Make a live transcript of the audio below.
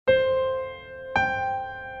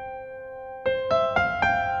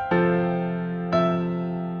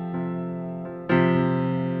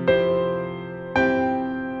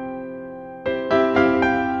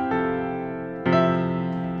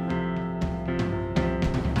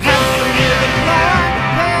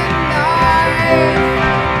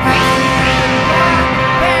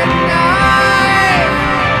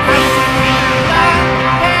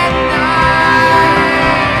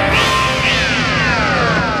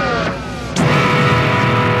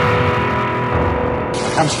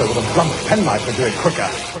hamster with a blunt penknife would do it quicker.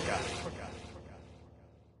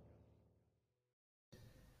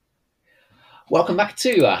 Welcome back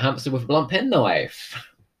to Hamster with a Blunt Penknife.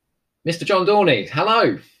 Mr. John Dorney,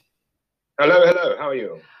 hello. Hello. How are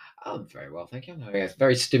you? I'm very well, thank you. I'm having a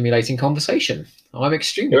very stimulating conversation. I'm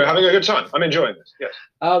extremely You're having a good time. I'm enjoying this, yes.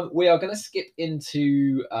 We are going to skip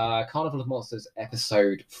into Carnival of Monsters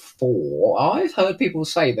episode 4. I've heard people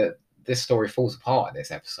say that this story falls apart in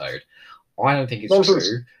this episode. I don't think it's Nonsense.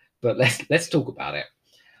 true, but let's talk about it.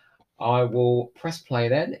 I will press play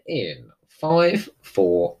then in 5,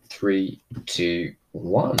 4, 3, 2,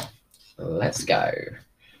 1. Let's go.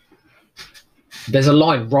 There's a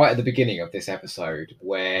line right at the beginning of this episode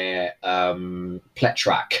where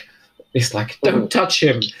Pletrak is like, don't touch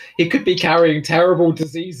him. He could be carrying terrible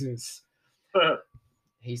diseases.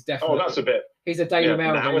 He's definitely... Oh, that's a bit... He's a Daily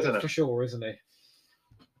Mail reader isn't for sure, isn't he?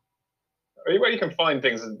 Well, you can find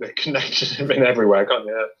things that connected him in everywhere, can't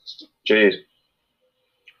you? Jeez.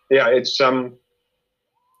 Yeah, it's... I'll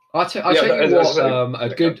tell you what,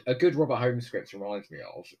 a good Robert Holmes script reminds me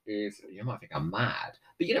of is, you might think I'm mad,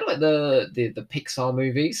 but you know, like the Pixar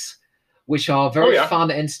movies, which are very fun,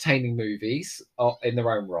 entertaining movies in their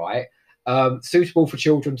own right, suitable for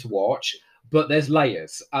children to watch, but there's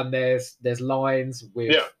layers and there's lines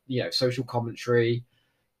with social commentary.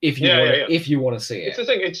 If you want to see it, it's the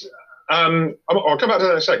thing. It's I'll come back to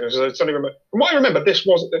that in a second. Because I suddenly remember. From what I remember, this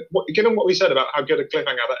was given what we said about how good a cliffhanger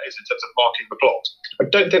that is in terms of marking the plot. I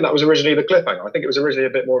don't think that was originally the cliffhanger. I think it was originally a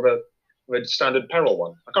bit more of a standard peril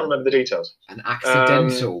one. I can't remember the details. An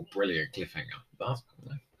accidental brilliant cliffhanger.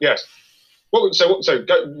 Yes. So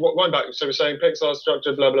wind back. So we're saying Pixar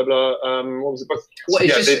structure, blah blah blah. What was it? Well,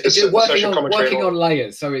 it's just working on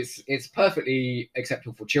layers. So it's perfectly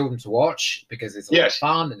acceptable for children to watch because it's a lot of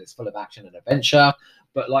fun and it's full of action and adventure.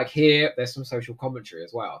 But like here, there's some social commentary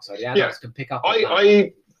as well, so the adults can pick up on that.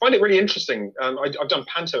 I find it really interesting. I've done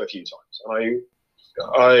panto a few times.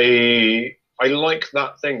 I like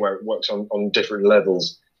that thing where it works on different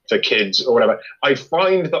levels for kids or whatever. I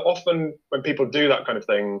find that often when people do that kind of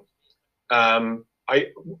thing,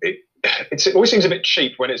 it always seems a bit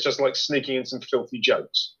cheap when it's just like sneaking in some filthy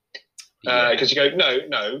jokes. Because you go,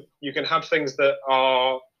 no, you can have things that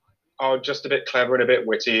are just a bit clever and a bit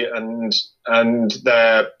witty, and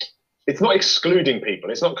it's not excluding people.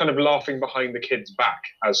 It's not kind of laughing behind the kid's back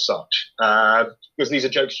as such, because these are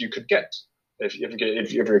jokes you could get if you're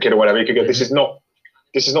a kid or whatever. You could get this is not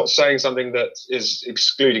saying something that is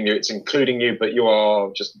excluding you. It's including you, but you are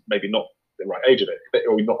just maybe not the right age of it,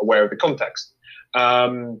 or you're not aware of the context.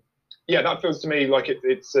 That feels to me like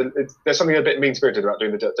there's something a bit mean-spirited about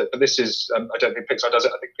doing but this is I don't think Pixar does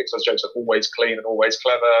it. I think Pixar's jokes are always clean and always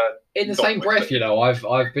clever. In the same breath,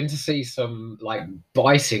 I've been to see some like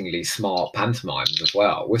bitingly smart pantomimes as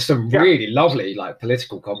well, with some really lovely like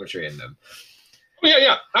political commentary in them.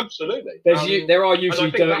 Yeah, absolutely. There are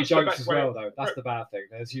usually dirty jokes as well, though. That's the bad thing.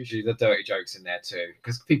 There's usually the dirty jokes in there too,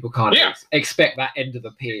 because people kind of expect that end of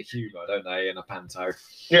the pier humour, don't they, in a panto?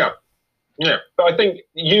 Yeah, but I think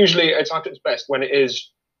usually it's at its best when it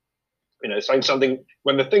is, saying something,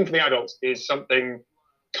 when the thing for the adults is something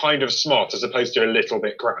kind of smart as opposed to a little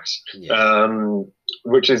bit crass.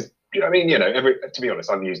 Which is, to be honest,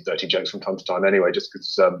 I've used dirty jokes from time to time anyway, just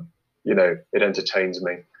because, it entertains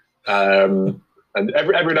me. And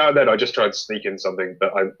every now and then I just try and sneak in something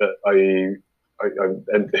that I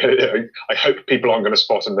hope people aren't going to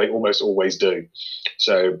spot, and they almost always do.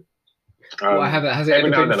 So. Has it ever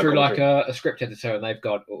been through like a script editor and they've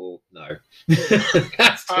gone, oh no,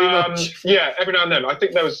 that's too much? Yeah, every now and then. I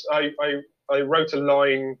think there was I wrote a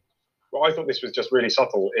line. Well, I thought this was just really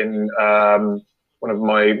subtle in one of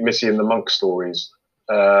my Missy and the Monk stories,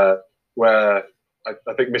 where I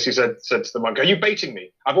think Missy said to the monk, "Are you baiting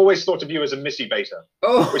me? I've always thought of you as a Missy baiter,"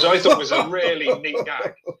 which I thought was a really neat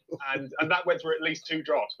gag, and that went through at least 2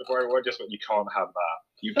 drafts before everyone just went, "You can't have that.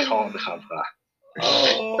 You can't have that."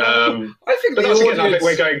 I think but that's again that bit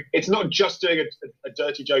we're going. It's not just doing a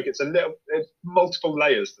dirty joke. It's multiple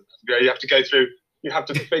layers. You have to go through. You have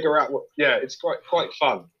to figure out what. Yeah, it's quite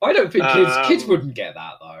fun. I don't think kids wouldn't get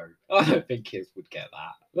that though. I don't think kids would get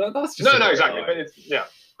that. That's just no, exactly. But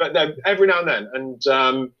but then every now and then, and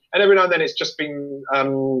every now and then, it's just been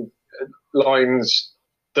lines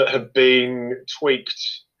that have been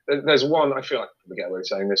tweaked. There's one I feel like I forget a way of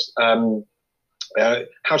saying this.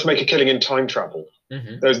 How to make a killing in time travel.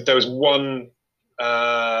 Mm-hmm. There was one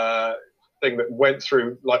thing that went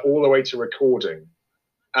through like all the way to recording,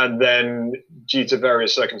 and then due to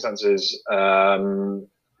various circumstances,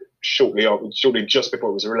 shortly just before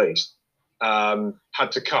it was released,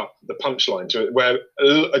 had to cut the punchline to it, where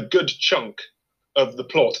a good chunk of the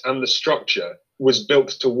plot and the structure was built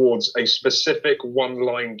towards a specific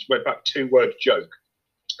one-line, in fact, two-word joke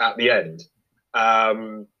at the end,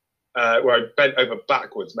 where I bent over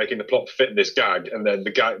backwards, making the plot fit this gag, and then the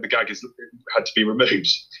gag had to be removed.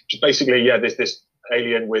 Just basically, this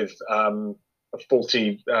alien with a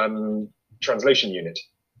faulty translation unit.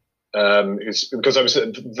 It's because I was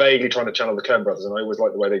vaguely trying to channel the Coen brothers, and I always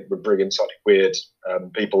liked the way they would bring in slightly weird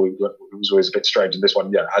people who was always a bit strange. And this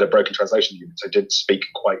one, had a broken translation unit, so didn't speak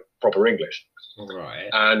quite proper English. Right.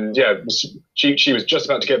 And she was just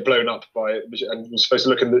about to get blown up by it, and was supposed to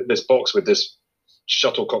look in this box with this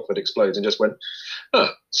shuttlecock that explodes, and just went,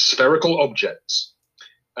 spherical objects,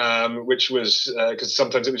 which was because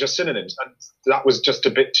sometimes it was just synonyms, and that was just a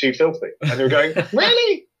bit too filthy. And you were going,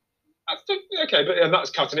 really? Okay, but that's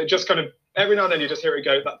cut, and it just kind of every now and then you just hear it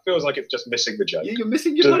go. That feels like it's just missing the joke. Yeah, you're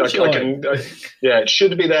missing your punchline. It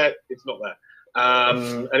should be there. It's not there,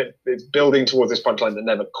 and it's building towards this punchline that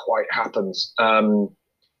never quite happens. I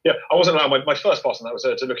wasn't allowed. My first pass on that was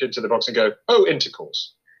to look into the box and go, "Oh,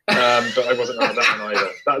 intercourse," but I wasn't allowed that one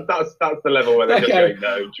either. That's the level where they're just going,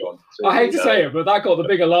 "No, John." I hate to say it, but that got the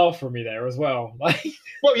bigger laugh from me there as well.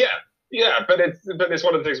 Well, yeah. Yeah, but it's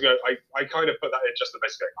one of the things where I kind of put that in just the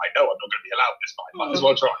basic. I know I'm not going to be allowed this, but I might as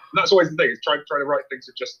well try. And that's always the thing: is trying to write things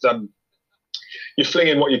that just you fling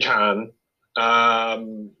in what you can,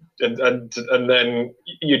 and then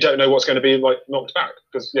you don't know what's going to be like knocked back.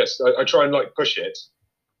 Because yes, I try and like push it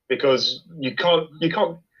because you can't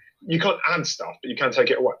add stuff, but you can take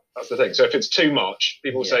it away. That's the thing. So if it's too much,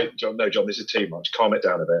 people will say, John, this is too much. Calm it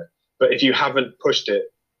down a bit. But if you haven't pushed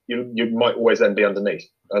it, you might always then be underneath.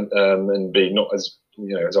 And be not as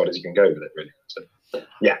as odd as you can go with it, really. So,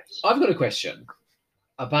 yeah. I've got a question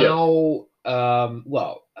about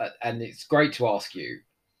and it's great to ask you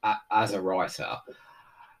as a writer.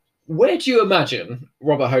 Where do you imagine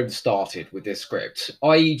Robert Holmes started with this script?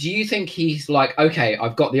 I.e., do you think he's like, okay,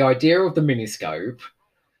 I've got the idea of the miniscope.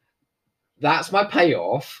 That's my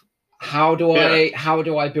payoff. How do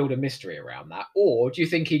I build a mystery around that? Or do you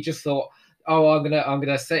think he just thought, oh, I'm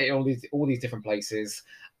gonna set it all these different places,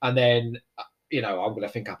 and then I'm gonna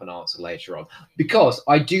think up an answer later on? Because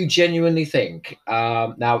I do genuinely think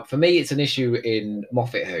now for me it's an issue in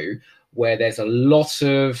Moffat Who where there's a lot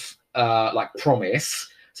of promise,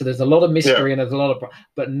 so there's a lot of mystery and there's a lot of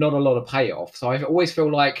but not a lot of payoff. So I always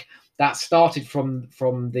feel like that started from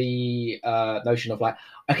the notion of like,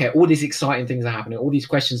 okay, all these exciting things are happening, all these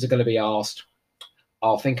questions are going to be asked,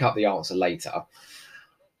 I'll think up the answer later.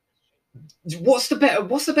 What's the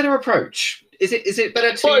better approach? Is it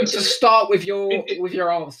better to start with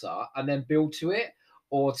your answer and then build to it,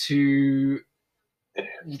 or to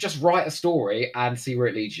just write a story and see where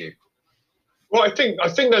it leads you? Well, I think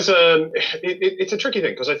there's it's a tricky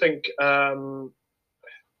thing, because I think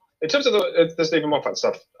in terms of the Stephen Moffat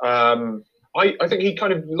stuff, I think he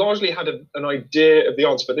kind of largely had an idea of the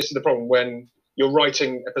answer, but this is the problem when you're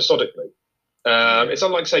writing episodically. It's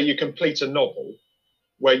unlike, say, you complete a novel,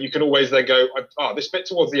 where you can always then go, this bit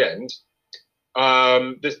towards the end,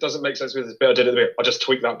 this doesn't make sense with this bit I did at the bit. I'll just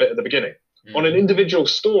tweak that bit at the beginning. On an individual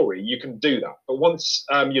story, you can do that. But once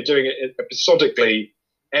you're doing it episodically,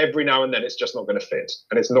 every now and then it's just not going to fit,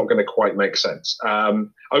 and it's not going to quite make sense.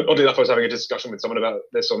 Oddly enough, I was having a discussion with someone about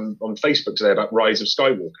this on Facebook today about Rise of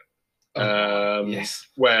Skywalker. Yes.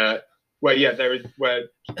 Where winging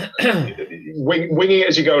it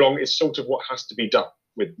as you go along is sort of what has to be done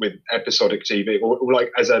with episodic TV, or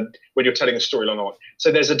like when you're telling a storyline arc.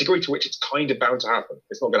 So there's a degree to which it's kind of bound to happen.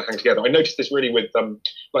 It's not going to hang together. I noticed this really with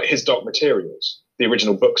like His Dark Materials, the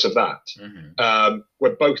original books of that,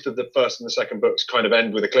 where both of the first and the second books kind of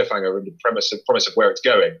end with a cliffhanger and the promise of where it's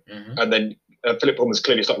going, and then Philip Pullman's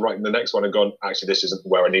clearly started writing the next one and gone, actually, this isn't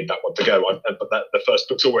where I need that one to go. But the first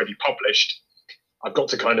book's already published. I've got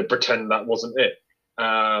to kind of pretend that wasn't it.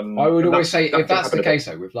 I would always say, if that's the case,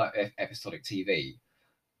 though, with like episodic TV,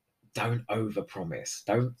 don't overpromise.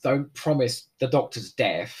 Don't promise the Doctor's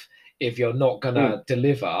death if you're not gonna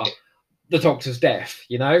deliver the Doctor's death.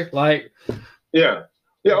 Like. Yeah.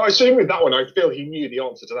 I assume with that one, I feel he knew the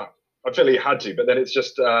answer to that. I feel he had to, but then it's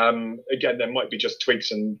just again, there might be just tweaks,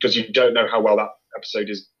 and because you don't know how well that episode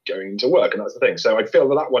is going to work, and that's the thing. So I feel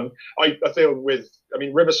that one, I feel with,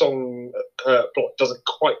 River Song plot doesn't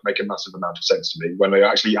quite make a massive amount of sense to me when they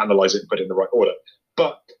actually analyze it and put it in the right order.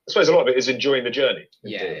 But I suppose a lot of it is enjoying the journey.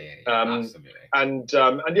 Absolutely. And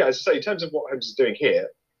as I say, in terms of what Holmes is doing here,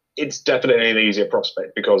 it's definitely an easier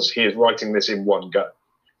prospect because he is writing this in one go.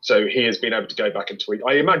 So he has been able to go back and tweak.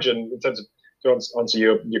 I imagine, in terms of, to answer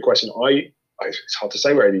your question, it's hard to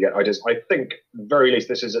say where you get ideas. I think, at the very least,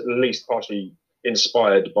 this is at least partially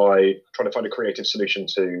inspired by trying to find a creative solution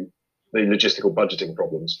to logistical budgeting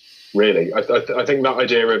problems. Really, I think that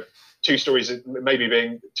idea of two stories maybe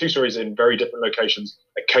being two stories in very different locations,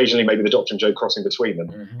 occasionally maybe the Doctor and Joe crossing between them.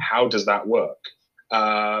 Mm-hmm. How does that work?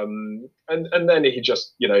 And then he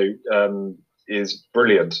just is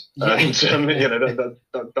brilliant. Yeah. And that's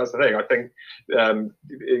the thing. I think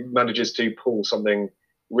it manages to pull something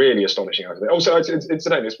really astonishing out of it. Also,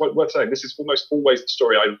 incidentally, it's worth saying this is almost always the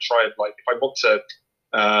story I try and if I want to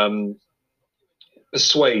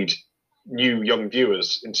persuade new young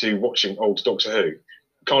viewers into watching old Doctor Who.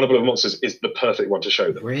 Carnival of Monsters is the perfect one to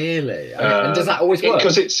show them. Really? And does that always work?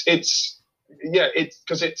 Because it's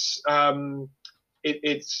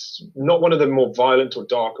not one of the more violent or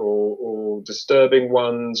dark or disturbing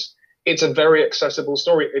ones. It's a very accessible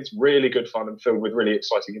story. It's really good fun and filled with really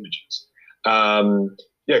exciting images.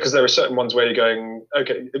 Because there are certain ones where you're going,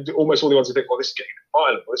 okay, almost all the ones you think, well, this is getting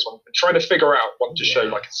violent, or this one, and trying to figure out what to show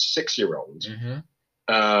like a 6-year-old.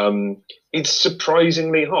 Mm-hmm. It's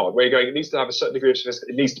surprisingly hard. Where you're going, it needs to have a certain degree of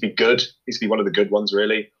sophistication. It needs to be good. It needs to be one of the good ones,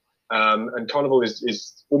 really. And Carnival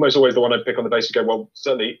is almost always the one I pick on the basis of go, well,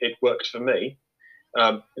 certainly it worked for me.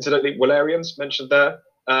 Incidentally, Wallerians mentioned there.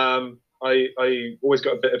 I always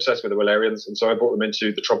got a bit obsessed with the Wallerians, and so I brought them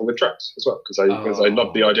into The Trouble with Drax as well, because I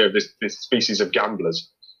love the idea of this species of gamblers.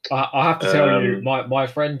 I have to tell you, my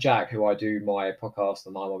friend Jack, who I do my podcast,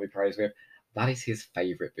 The Mind Will Be Praised with, that is his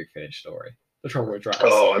favourite Big Finish story. The Trouble with Drax.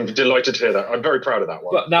 Oh, I'm delighted to hear that. I'm very proud of that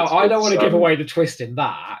one. But now I don't want to give away the twist in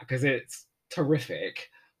that because it's terrific.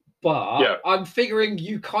 But I'm figuring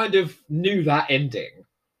you kind of knew that ending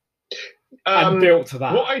and built to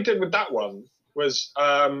that. What I did with that one was,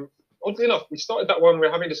 oddly enough, we started that one. We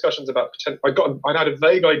were having discussions about I'd had a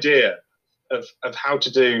vague idea of how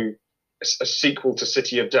to do a sequel to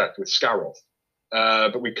City of Death with Scaroth,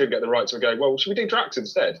 but we couldn't get the rights. We're going, well, should we do Drax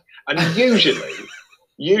instead? And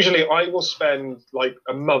usually I will spend like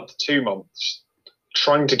a month, 2 months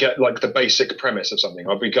trying to get like the basic premise of something.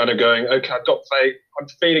 I'll be kind of going, okay, I'm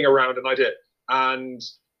feeling around an idea, and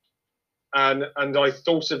I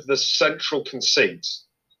thought of the central conceit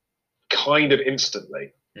kind of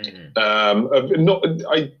instantly. Mm-hmm.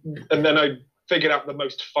 And then I figured out the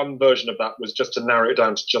most fun version of that was just to narrow it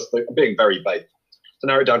down to just being very vague, to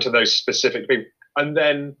narrow it down to those specific people, and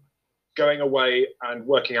then going away and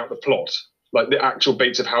working out the plot, like the actual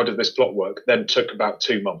beats of how did this plot work, then took about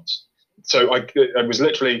 2 months. So I was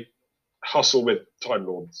literally hustle with Time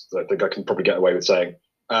Lords, I think I can probably get away with saying.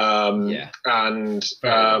 And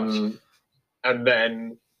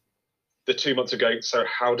then the 2 months ago, so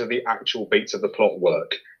how do the actual beats of the plot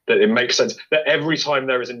work? That it makes sense, that every time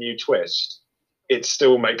there is a new twist, it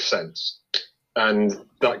still makes sense. And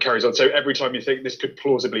that carries on. So every time you think this could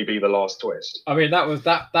plausibly be the last twist. I mean,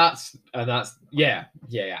 that's yeah.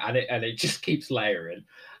 And it just keeps layering.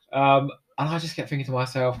 And I just kept thinking to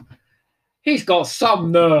myself, he's got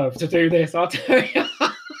some nerve to do this, I'll tell you.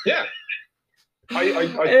 Yeah. I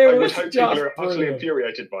would hope people are utterly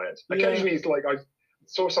infuriated by it. Occasionally, it's like I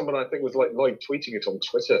saw someone I think was like live tweeting it on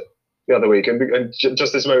Twitter the other week, and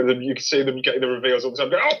just this moment you can see them getting the reveals all the time.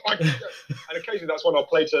 Going, oh my God. And occasionally that's one I'll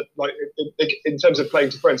play to, like, in terms of playing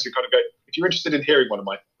to friends who kind of go, if you're interested in hearing one of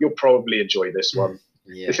mine, you'll probably enjoy this one.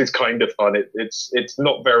 Yeah. This is kind of fun. It's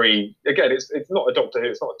not very, again, it's not a Doctor Who.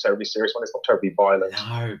 It's not a terribly serious one. It's not terribly violent.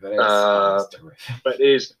 No, but it's terrific. But it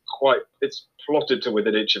is it's plotted to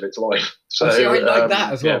within an inch of its life. So see, I like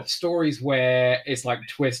that as well. Yeah. Stories where it's like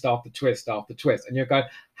twist after twist after twist, and you're going,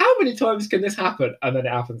 how many times can this happen? And then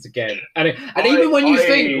it happens again. And even when you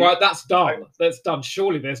think, right, that's done.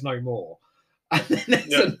 Surely there's no more. And then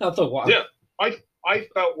there's another one. Yeah, I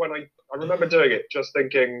felt when I remember doing it, just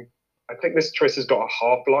thinking, I think this twist has got a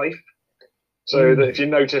half-life. So that if you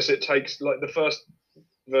notice, it takes, like, the first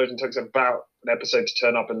version takes about an episode to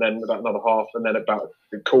turn up, and then about another half, and then about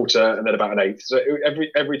a quarter, and then about an eighth. So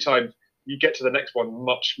every time you get to the next one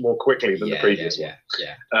much more quickly than the previous one.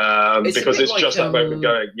 Because it's just that moment of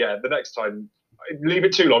going, the next time, leave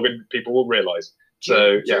it too long and people will realise.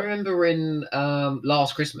 Do you remember in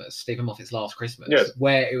Last Christmas, Stephen Moffat's Last Christmas,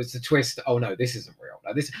 where it was the twist, oh no, this isn't real.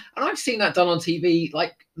 No, this, and I've seen that done on TV,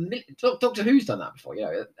 like Doctor Who's done that before,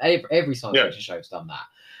 every science fiction show's done that.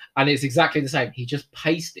 And it's exactly the same. He just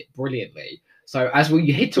paced it brilliantly. So as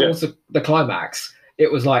we hit towards the climax,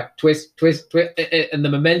 it was like twist, twist, twist, and the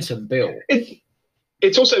momentum built.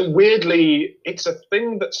 It's also weirdly, it's a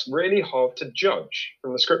thing that's really hard to judge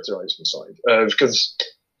from the script writing side, because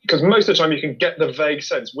most of the time you can get the vague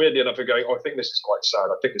sense, weirdly enough, of going, oh, I think this is quite sad,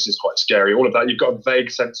 I think this is quite scary, all of that. You've got a vague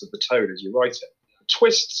sense of the tone as you write it.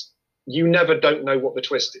 Twists, you never don't know what the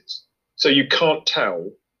twist is. So you can't tell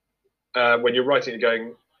when you're writing it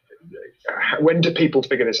going, when do people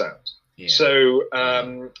figure this out? Yeah. So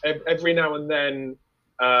every now and then,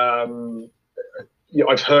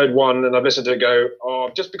 I've heard one and I've listened to it go, oh,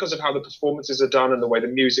 just because of how the performances are done and the way the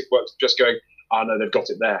music works, just going, oh no, they've got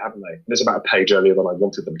it there, haven't they? And it's about a page earlier than I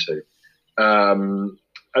wanted them to. And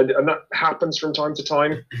that happens from time to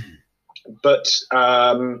time, but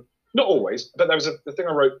not always. But there was the thing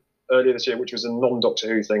I wrote earlier this year, which was a non-Doctor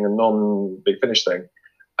Who thing, a non-Big Finish thing.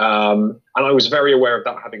 And I was very aware of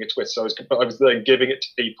that having a twist. So I was then giving it to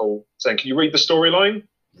people saying, can you read the storyline?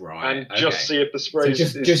 Right. And just see if the surprise,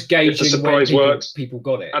 so just gauging if the surprise works. People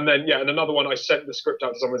got it. And then, and another one, I sent the script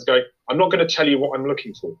out to someone going, I'm not going to tell you what I'm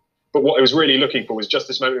looking for. But what I was really looking for was just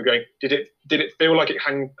this moment of going, did it feel like it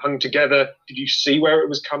hung together? Did you see where it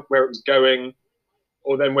was going?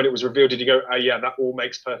 Or then when it was revealed, did you go, oh yeah, that all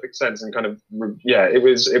makes perfect sense? And kind of, it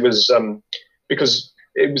was because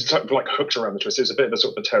it was like hooked around the twist. It was a bit of a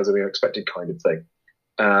sort of a Tales of the Unexpected kind of thing.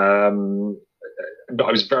 But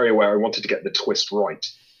I was very aware I wanted to get the twist right.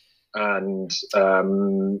 And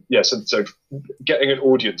so getting an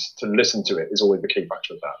audience to listen to it is always the key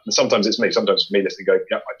factor of that. And sometimes it's me listening going,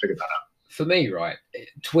 I figured that out. For me, right,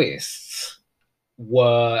 twists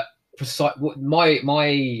were precise. My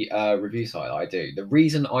review site I do, the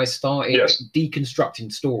reason I started deconstructing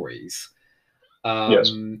stories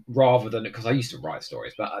rather than, because I used to write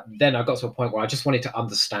stories, but then I got to a point where I just wanted to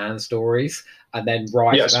understand stories and then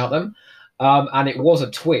write about them. And it was a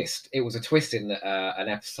twist. It was a twist in an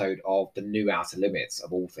episode of The New Outer Limits,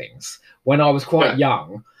 of all things. When I was quite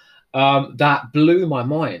young, that blew my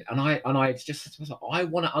mind. And I just said to myself, I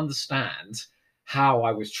want to understand how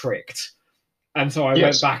I was tricked. And so I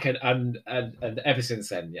went back and ever since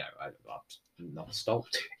then, I've not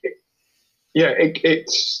stopped.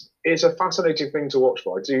 It's a fascinating thing to watch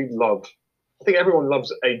for. I think everyone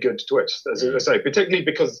loves a good twist, as I say, particularly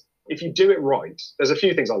because if you do it right, there's a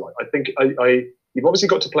few things I like. I think you've obviously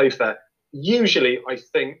got to play fair. Usually, I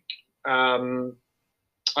think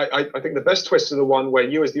I think the best twists are the one where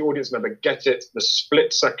you, as the audience member, get it the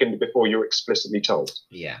split second before you're explicitly told.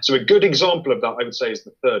 Yeah. So a good example of that, I would say, is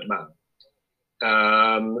The Third Man,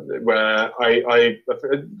 where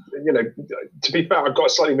to be fair, I've got a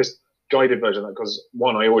slightly misguided version of that because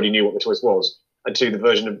one, I already knew what the twist was, and two, the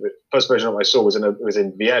first version of what I saw was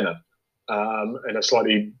in Vienna. In a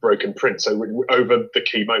slightly broken print, so over the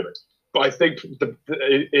key moment. But I think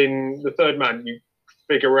in The Third Man, you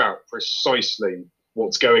figure out precisely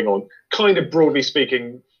what's going on. Kind of broadly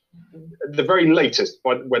speaking, the very latest,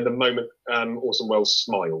 when the moment Orson Welles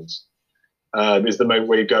smiles, is the moment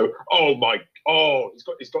where you go,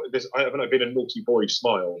 he's got this. Haven't I been a naughty boy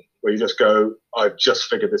smile? Where you just go, I've just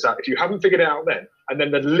figured this out. If you haven't figured it out then, and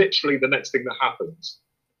then literally the next thing that happens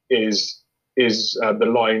is the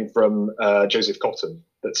line from Joseph Cotton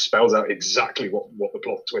that spells out exactly what the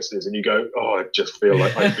plot twist is, and you go, I just feel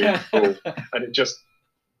like I've been fooled, and it just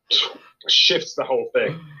shifts the whole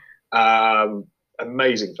thing.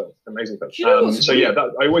 Amazing film.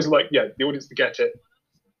 I always like the audience to get it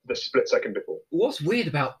the split second before. What's weird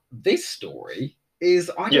about this story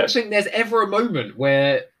is I don't think there's ever a moment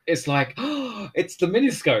where it's like, it's the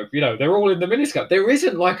miniscope, they're all in the miniscope. There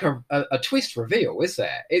isn't like a twist reveal, is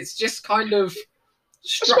there? It's just kind of...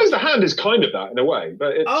 I suppose the hand is kind of that in a way,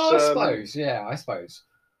 but it's... I suppose.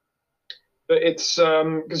 But it's...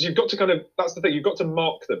 because you've got to that's the thing, you've got to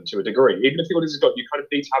mark them to a degree. Even if the audience has got, you kind of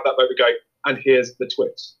need to have that moment going, and here's the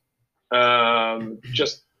twist.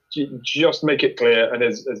 Just make it clear and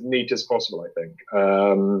as neat as possible, I think.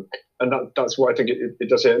 And that's what I think it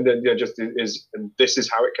does here. And then and this is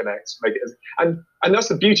how it connects. Make it and that's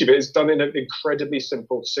the beauty of it. It's done in an incredibly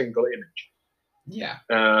simple single image. Yeah.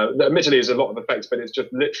 Admittedly, there's a lot of effects, but it's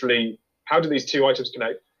just literally, how do these two items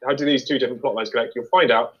connect? How do these two different plot lines connect? You'll find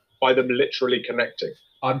out by them literally connecting.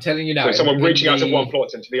 I'm telling you now. So someone reaching out of one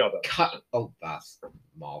plot into the other. That's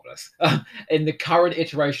marvellous. In the current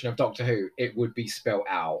iteration of Doctor Who, it would be spelled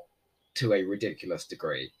out to a ridiculous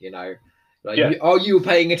degree, are you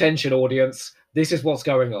paying attention, audience? This is what's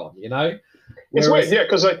going on, It's weird,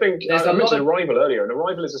 because I think I mentioned Arrival earlier, and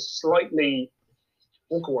Arrival is a slightly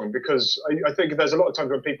awkward one because I think there's a lot of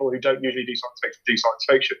times when people who don't usually do science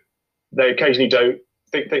fiction, they occasionally don't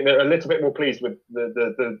think they're a little bit more pleased with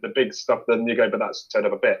the big stuff than you go, but that's turned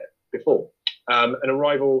up a bit before. And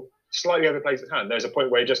Arrival slightly overplays its hand. There's a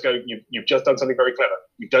point where you just go, you've just done something very clever.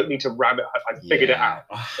 You don't need to ram it. I figured it out,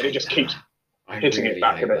 and it just keeps hitting it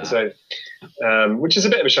back a bit. So, which is a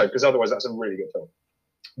bit of a shame because otherwise that's a really good film.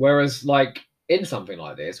 Whereas, like in something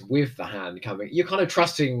like this, with the hand coming, you're kind of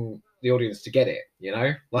trusting the audience to get it.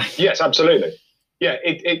 Yes, absolutely. Yeah,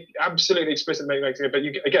 it absolutely explicitly makes it. But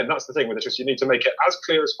again, that's the thing with the twist. You need to make it as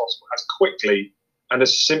clear as possible, as quickly and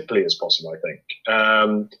as simply as possible. I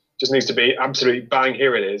think. just needs to be absolutely bang.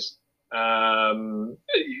 Here it is. Every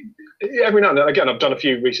now and then, again, I've done a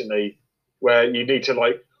few recently where you need to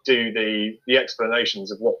like do the explanations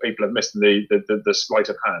of what people have missed in the sleight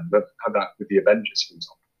of hand. I've had that with the Avengers, for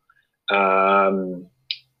example.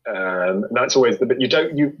 And that's always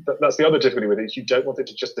that's the other difficulty with it, is you don't want it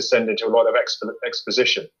to just descend into a lot of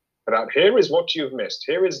exposition about here is what you've missed.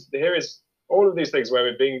 Here is all of these things where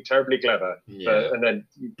we're being terribly clever, and then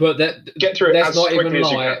get through it as quickly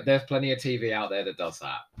as you can. There's plenty of TV out there that does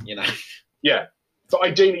that, you know. Yeah, but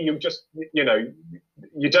ideally, you just you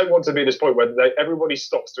don't want to be at this point where everybody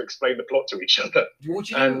stops to explain the plot to each other. Well,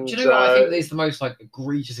 do you know what I think is the most like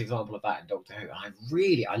egregious example of that in Doctor Who? I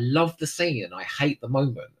love the scene and I hate the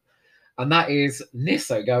moment, and that is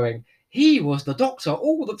Nyssa going, "He was the Doctor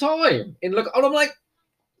all the time." And I'm like,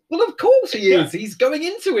 well, of course he is. He's going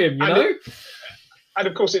into him, you know. And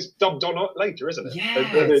of course, it's dubbed on later, isn't it?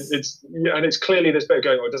 Yes. It's clearly this bit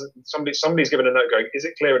going on. Somebody's given a note going, is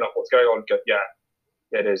it clear enough what's going on? Yeah,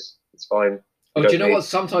 it is. It's fine. Do you know what's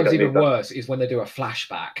sometimes even worse is when they do a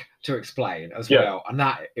flashback to explain as well, and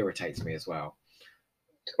that irritates me as well.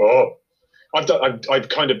 Oh, I've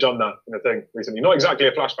kind of done that in a thing recently. Not exactly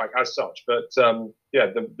a flashback as such, but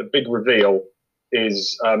the big reveal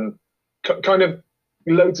is kind of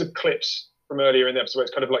loads of clips from earlier in the episode. It's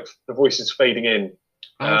kind of like the voices fading in,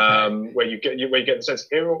 where you get the sense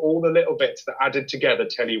here are all the little bits that added together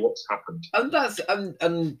tell you what's happened. And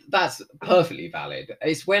that's perfectly valid.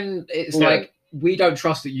 It's when it's like, we don't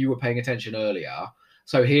trust that you were paying attention earlier,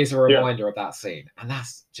 so here's a reminder of that scene, and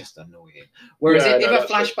that's just annoying. Whereas if a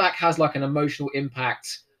flashback has like an emotional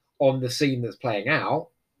impact on the scene that's playing out,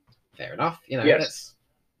 fair enough, you know. Yes.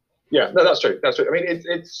 That's true. That's true. I mean,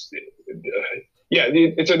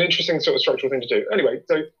 it's an interesting sort of structural thing to do. Anyway,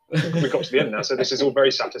 so we got to the end now, so this is all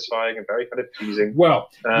very satisfying and very kind of teasing. Well,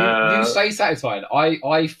 you say satisfying.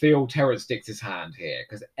 I feel Terrence Dix's hand here,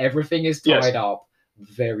 because everything is tied up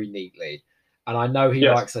very neatly, and I know he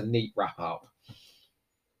likes a neat wrap up.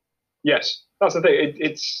 Yes, that's the thing.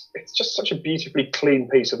 It's just such a beautifully clean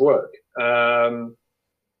piece of work, and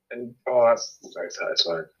that's very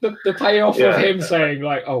satisfying. The payoff of him saying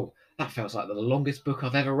like, "Oh, that feels like the longest book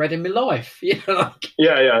I've ever read in my life." Yeah,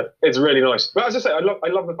 it's really nice. But as I say, I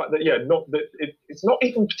love the fact that it's not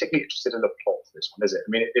even particularly interested in the plot of this one, is it? I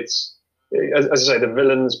mean, it's as I say, the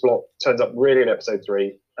villain's plot turns up really in episode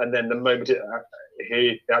 3, and then the moment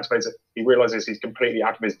he activates it, he realizes he's completely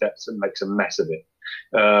out of his depths and makes a mess of it,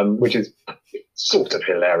 which is sort of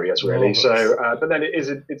hilarious, really. But then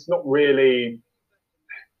it's not really.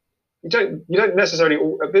 You don't necessarily.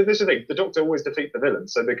 This is the thing. The Doctor always defeats the villain,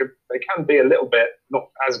 so they can be a little bit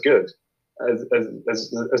not as good as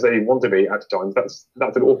they want to be at times. That's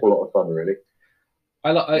an awful lot of fun, really. I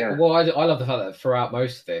love the fact that throughout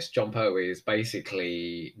most of this, John Pertwee is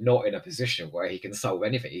basically not in a position where he can solve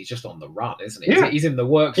anything. He's just on the run, isn't he? He's in the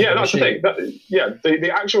works. Yeah, that's the thing.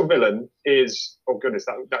 The actual villain is. Oh goodness,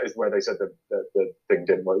 that is where they said the thing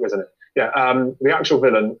didn't work, isn't it? Yeah. The actual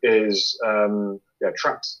villain is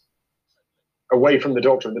trapped away from the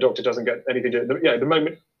Doctor, and the Doctor doesn't get anything to do.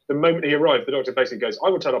 The moment he arrives, the Doctor basically goes, "I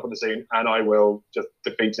will turn up on the scene and I will just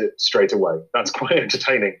defeat it straight away." That's quite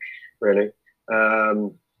entertaining, really. I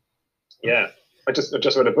just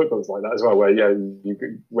read a book that was like that as well, where they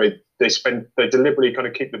deliberately kind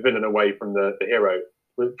of keep the villain away from the hero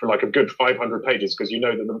for like a good 500 pages, because you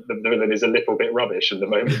know that the villain is a little bit rubbish, and the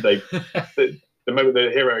moment the moment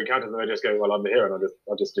the hero encounters them, they just go, "Well, I'm the hero, and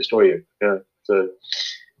I'll just destroy you." Yeah. So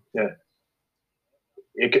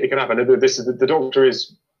it can happen. The Doctor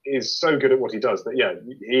is so good at what he does that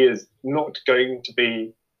he is not going to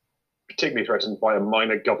be particularly threatened by a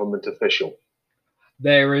minor government official.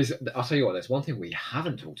 I'll tell you what, there's one thing we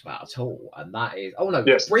haven't talked about at all, and that is,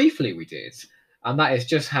 briefly we did, and that is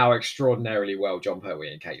just how extraordinarily well John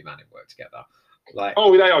Pertwee and Katie Manning work together. Like,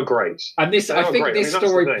 they are great. And this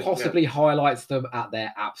story possibly highlights them at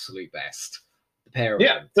their absolute best. The pair of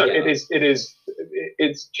them.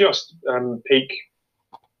 It's just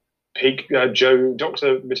peak Joe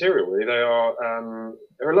Doctor material. Really,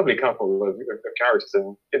 they're a lovely couple of characters,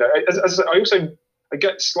 and I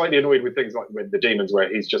get slightly annoyed with things like with the Demons, where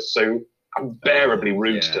he's just so unbearably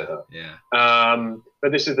rude to her. Yeah.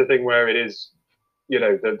 But this is the thing where it is,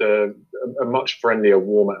 a much friendlier,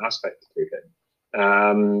 warmer aspect to him.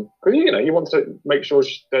 Because you want to make sure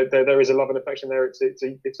that there is a love and affection there. It's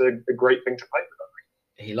a great thing to play with.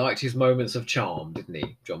 He liked his moments of charm, didn't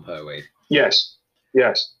he, John Pertwee? Yes.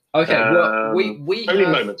 Okay, well, we only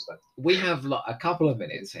have, moments then. We have a couple of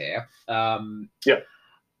minutes here.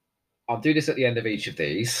 I'll do this at the end of each of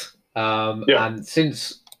these. And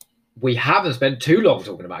since we haven't spent too long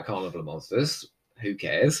talking about Carnival of Monsters, who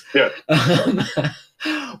cares? Yeah.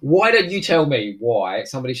 Why don't you tell me why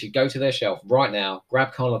somebody should go to their shelf right now,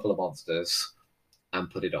 grab Carnival of Monsters, and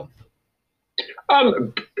put it on?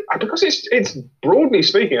 Because it's broadly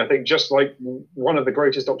speaking, I think, just like one of the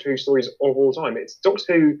greatest Doctor Who stories of all time. It's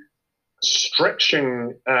Doctor Who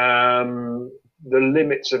stretching the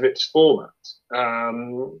limits of its format.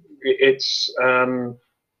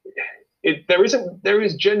 There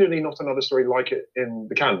is genuinely not another story like it in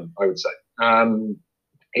the canon, I would say.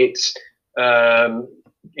 It's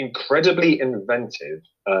incredibly inventive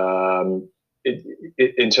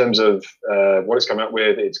in terms of what it's come out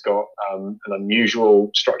with. It's got an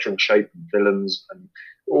unusual structure and shape, and villains, and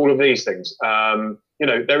all of these things.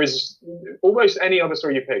 There is almost any other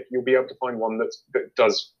story you pick, you'll be able to find one that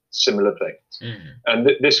does similar things. And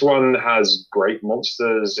this one has great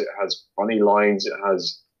monsters. It has funny lines. It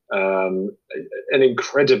has an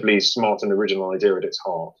incredibly smart and original idea at its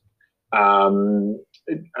heart.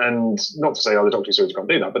 And not to say other Doctor Who stories can't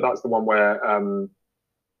do that, but that's the one where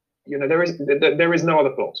there is no other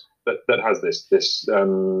plot that has this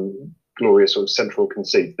glorious sort of central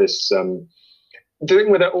conceit. This thing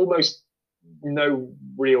where there are almost no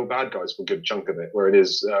real bad guys for a good chunk of it, where it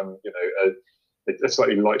is a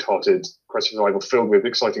slightly light-hearted quest for survival filled with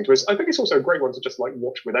exciting twists. I think it's also a great one to just like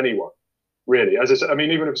watch with anyone. Really, as I said, I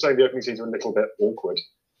mean, even if saying the opening scenes are a little bit awkward,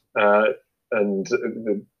 and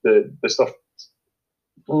the stuff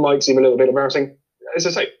might seem a little bit embarrassing, as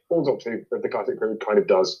I say, all Doctor Who of the classic period kind of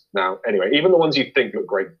does now. Anyway, even the ones you think look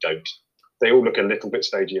great don't. They all look a little bit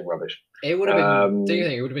stagey and rubbish. It would have been. Do you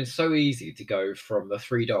think it would have been so easy to go from the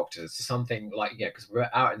Three Doctors to something like, because we're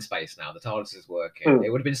out in space now, the TARDIS is working. It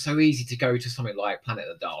would have been so easy to go to something like Planet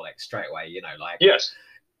of the Daleks straight away. Yes.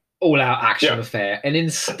 All-out action affair, and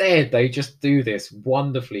instead they just do this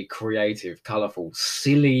wonderfly creative, colourful,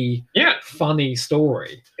 silly, funny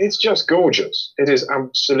story. It's just gorgeous. It is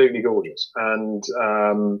absolutely gorgeous, and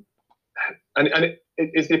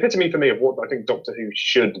it's the epitome for me of what I think Doctor Who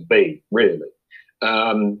should be. Really,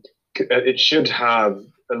 it should have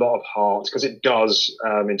a lot of heart, because it does,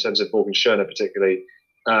 in terms of Morgan Schurner particularly.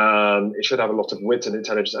 It should have a lot of wit and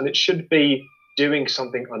intelligence, and it should be doing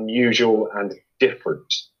something unusual and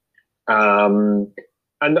different. And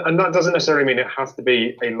that doesn't necessarily mean it has to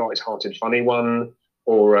be a light-hearted, funny one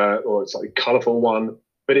or a slightly colourful one,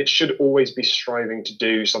 but it should always be striving to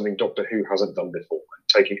do something Doctor Who hasn't done before,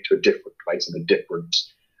 taking it to a different place in a different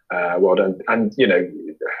world. And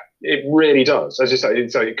it really does. As you say,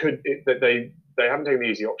 so they haven't taken the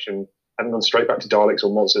easy option, haven't gone straight back to Daleks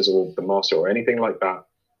or monsters or the Master or anything like that.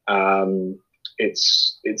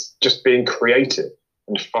 It's just being creative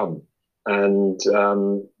and fun. And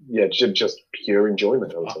just pure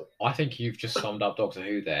enjoyment, I would say. I think you've just summed up Doctor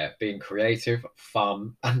Who there, being creative,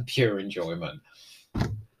 fun, and pure enjoyment.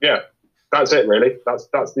 Yeah, that's it, really. That's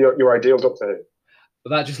your ideal Doctor Who.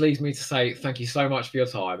 But that just leaves me to say thank you so much for your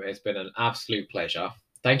time. It's been an absolute pleasure.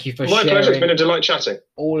 Thank you for sharing. My pleasure. It's been a delight chatting.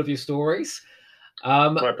 All of your stories.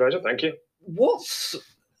 My pleasure. Thank you.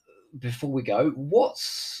 Before we go,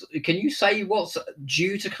 can you say what's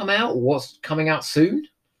due to come out? What's coming out soon?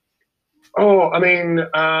 Oh, I mean,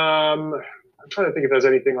 I'm trying to think if there's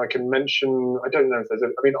anything I can mention. I don't know if there's.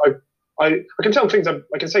 I can tell things. I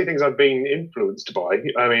can say things I've been influenced by.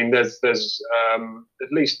 I mean, there's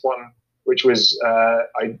at least one which was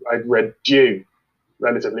I read Dune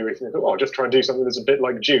relatively recently. I thought, I'll just try and do something that's a bit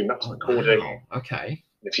like Dune. That's recording. Wow. Okay.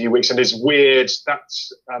 In a few weeks, and it's weird.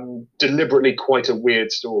 That's deliberately quite a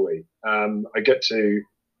weird story. I get to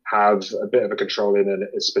have a bit of a control in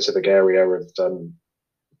a specific area of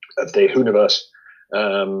the universe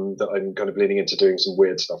that I'm kind of leaning into doing some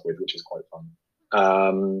weird stuff with, which is quite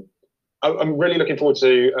fun. I'm really looking forward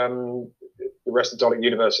to the rest of the Dalek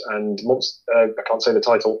universe and I can't say the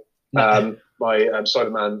title. My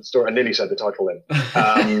Cyberman story. I nearly said the title then.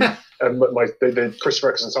 The Chris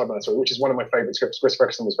Ferguson Cyberman story, which is one of my favourite scripts. Chris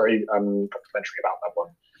Ferguson was very complimentary about that one.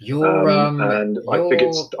 I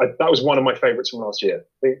think that was one of my favourites from last year.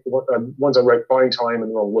 I think ones I wrote, Buying Time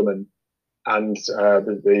and The Wrong Woman, and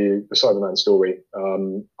the Cyberman story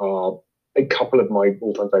are a couple of my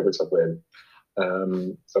all-time favourites I've written.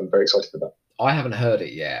 So I'm very excited for that. I haven't heard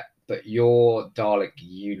it yet, but your Dalek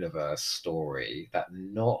Universe story that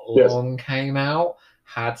not long came out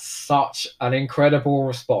had such an incredible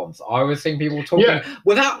response. I was seeing people talking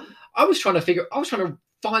without. I was trying to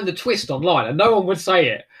find the twist online, and no one would say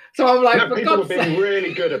it. So I'm like, people were being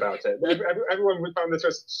really good about it. Everyone found the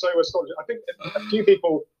twist so astonishing. I think a few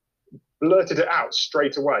people blurted it out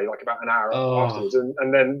straight away, like about an hour afterwards,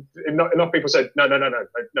 and then enough people said, no, don't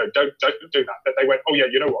do that. They went, oh yeah,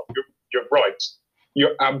 you know what, you're right,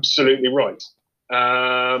 you're absolutely right.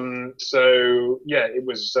 So yeah, it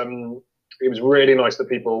was really nice that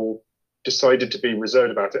people decided to be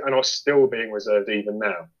reserved about it, and are still being reserved even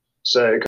now. So